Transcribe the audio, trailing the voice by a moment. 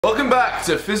Welcome back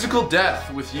to Physical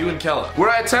Death with you and Kella,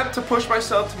 where I attempt to push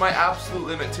myself to my absolute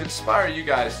limit to inspire you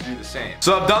guys to do the same.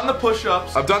 So I've done the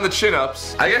push-ups, I've done the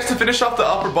chin-ups. I guess to finish off the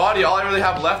upper body, all I really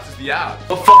have left is the abs.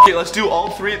 But fuck it, let's do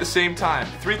all three at the same time.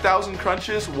 3,000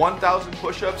 crunches, 1,000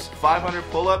 push-ups, 500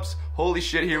 pull-ups. Holy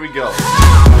shit, here we go.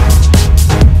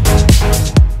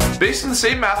 Based on the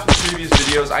same math from the previous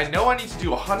videos, I know I need to do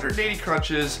 180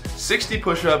 crunches, 60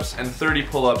 push-ups, and 30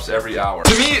 pull-ups every hour.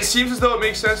 To me, it seems as though it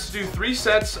makes sense to do 3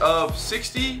 sets of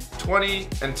 60, 20,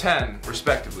 and 10,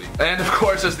 respectively. And of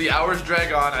course, as the hours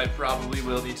drag on, I probably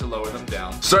will need to lower them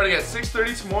down. Starting at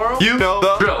 6:30 tomorrow, you know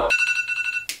the drill.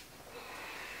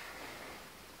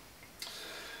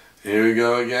 Here we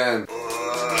go again.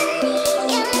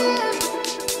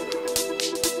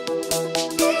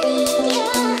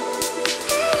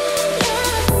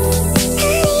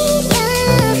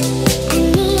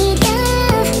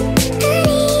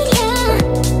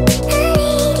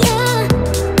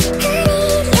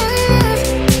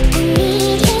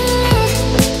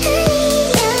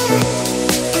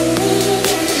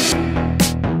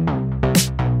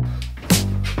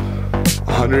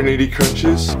 180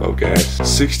 crunches, okay.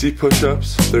 60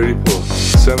 push-ups, 30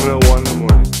 pull-ups. 7:01 in the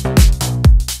morning.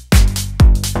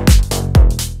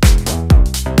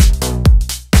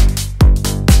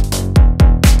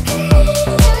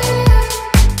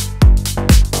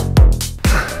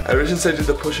 Ever since I did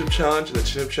the push-up challenge and the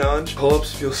chin-up challenge,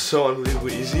 pull-ups feel so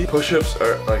unbelievably easy. Push-ups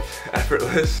are like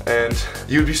effortless, and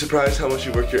you'd be surprised how much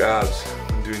you work your abs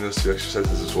when doing those 2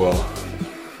 exercises as well.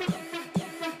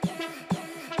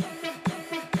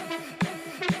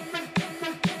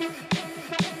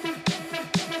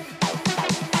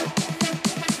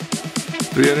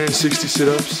 $360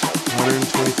 sit-ups,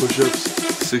 120 push-ups,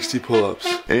 60 pull-ups.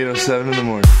 8:07 in the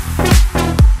morning.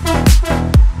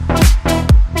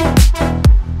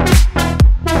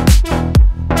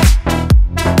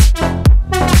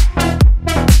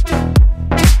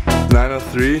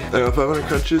 I got 500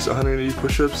 crunches, 180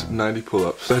 push-ups, 90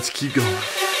 pull-ups. Let's keep going.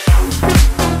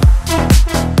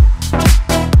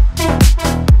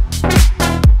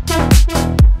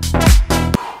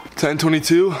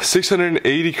 $10:22,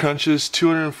 680 crunches,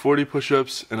 240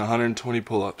 push-ups, and 120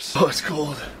 pull-ups. Oh, it's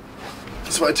cold.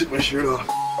 That's why I took my shirt off.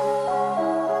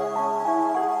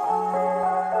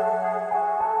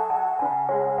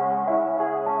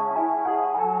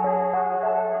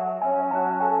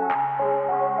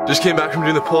 Just came back from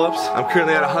doing the pull-ups. I'm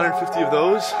currently at 150 of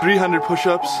those, 300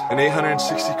 push-ups, and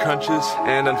 860 crunches.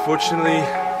 And unfortunately,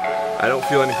 I don't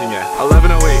feel anything yet.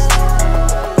 11:08.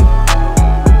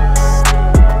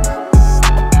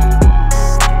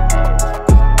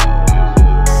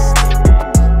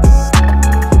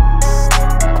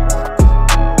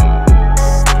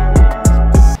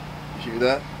 You hear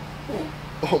that?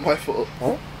 Oh, my fault.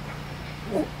 Huh?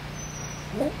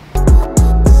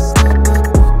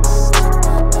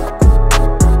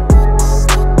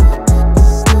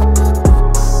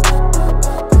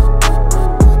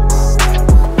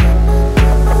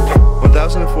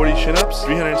 1,040 chin-ups,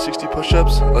 360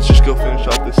 push-ups. Let's just go finish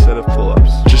off this set of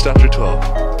pull-ups. Just after 12.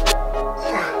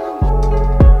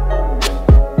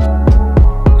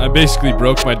 I basically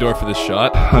broke my door for this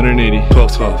shot. 180.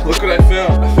 12. Look what I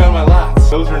found. I found my lats.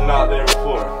 Those were not there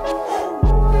before.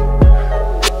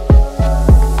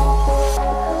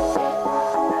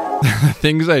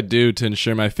 Things I do to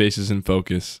ensure my face is in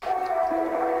focus.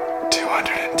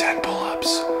 210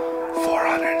 pull-ups,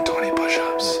 420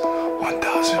 push-ups,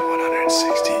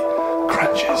 1,160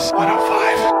 crunches,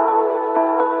 105.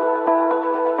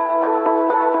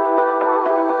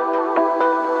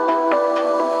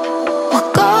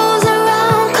 What goes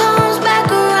around comes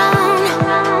back around.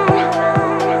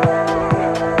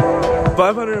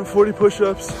 540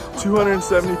 push-ups,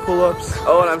 270 pull-ups.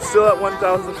 Oh, and I'm still at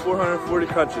 1,440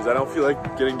 crunches. I don't feel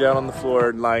like getting down on the floor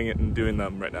and lying it and doing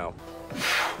them right now.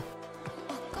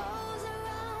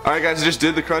 Alright guys, I just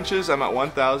did the crunches. I'm at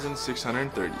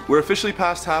 1,630. We're officially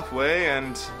past halfway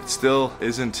and it still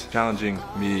isn't challenging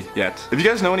me yet. If you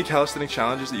guys know any calisthenic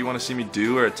challenges that you want to see me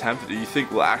do or attempt that you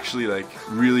think will actually like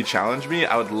really challenge me,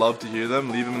 I would love to hear them.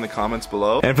 Leave them in the comments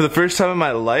below. And for the first time in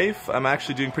my life, I'm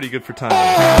actually doing pretty good for time.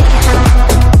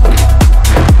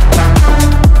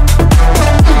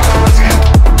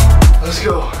 Let's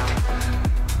go.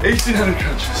 1,800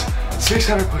 crunches,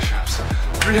 600 push-ups,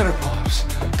 300 pull-ups.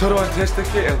 Todo antes de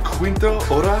que el quinto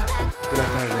hora de la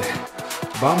tarde.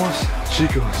 Vamos,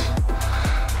 chicos.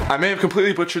 I may have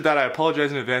completely butchered that. I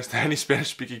apologize in advance to any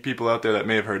Spanish-speaking people out there that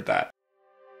may have heard that.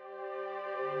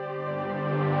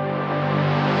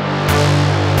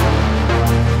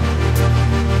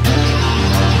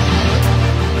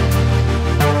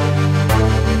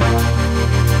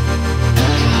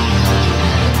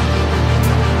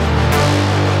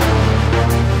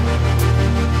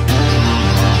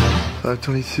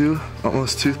 522,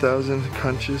 almost 2,000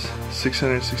 crunches,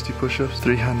 660 push-ups,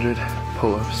 300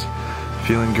 pull-ups.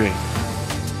 Feeling great.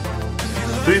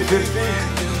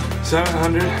 350,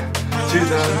 700,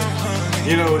 2,000.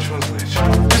 You know which one's which. You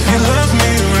love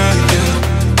me right,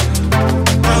 yeah.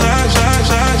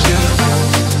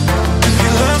 If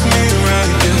you love me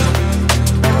right, yeah.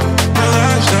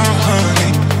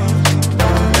 Honey.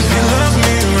 If you love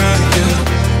me right, yeah.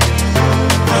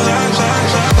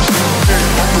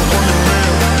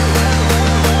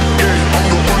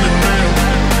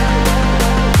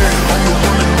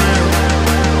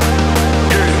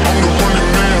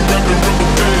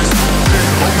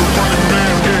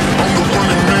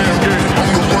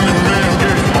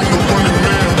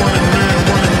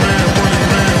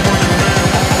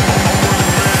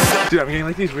 Dude, I'm getting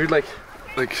like these weird like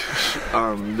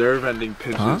nerve-ending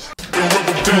pinches. Huh?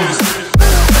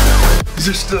 These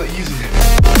are still easy.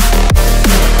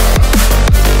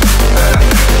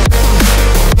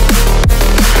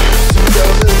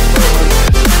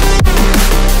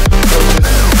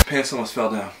 Pants almost fell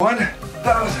down.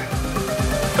 1,000.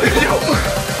 Yo.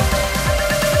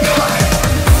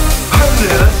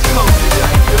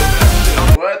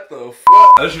 500. What the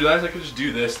fuck? I just realized I could just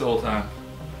do this the whole time.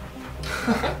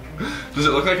 Does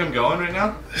it look like I'm going right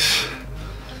now?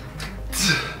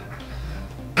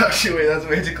 Actually, wait, that's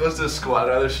way too close to a squat.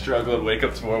 I'd rather struggle and wake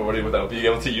up tomorrow morning without being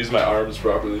able to use my arms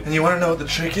properly. And you want to know what the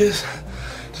trick is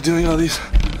to doing all these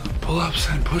pull-ups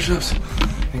and push-ups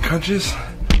and crunches?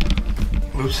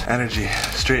 Oops, energy,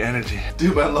 straight energy.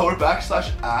 Dude, my lower back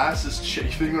 / ass is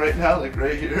chafing right now, like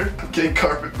right here. I'm getting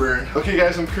carpet burn. Okay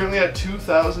guys, I'm currently at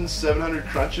 2,700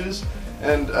 crunches,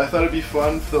 and I thought it'd be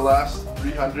fun for the last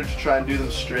 300 to try and do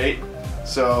them straight.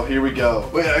 So here we go.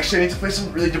 Wait, actually I need to play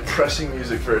some really depressing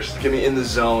music first. Get me in the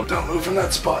zone. Don't move from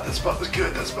that spot. That spot was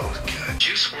good. That spot was good.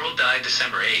 Juice WRLD died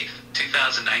December 8th,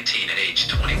 2019 at age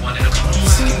 21 in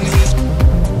Oklahoma.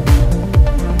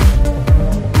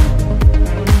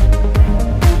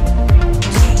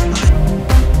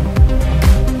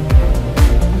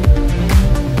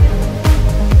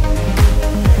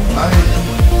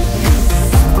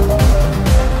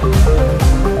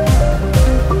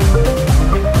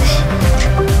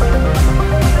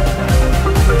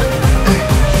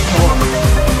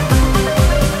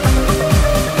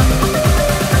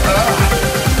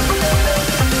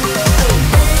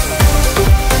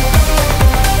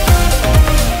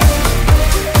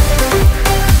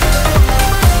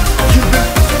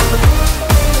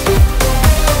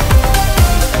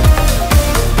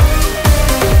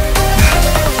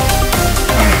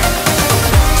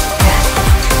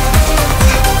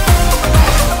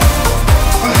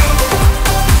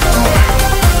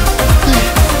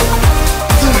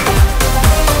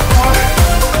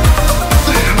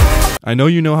 I know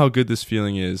you know how good this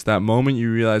feeling is, that moment you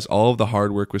realize all of the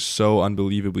hard work was so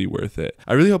unbelievably worth it.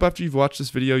 I really hope after you've watched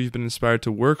this video, you've been inspired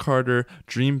to work harder,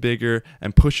 dream bigger,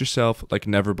 and push yourself like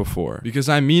never before. Because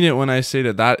I mean it when I say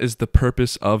that that is the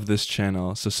purpose of this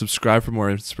channel, so subscribe for more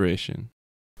inspiration.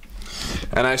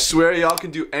 And I swear y'all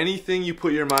can do anything you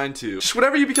put your mind to. Just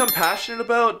whatever you become passionate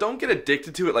about, don't get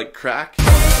addicted to it like crack.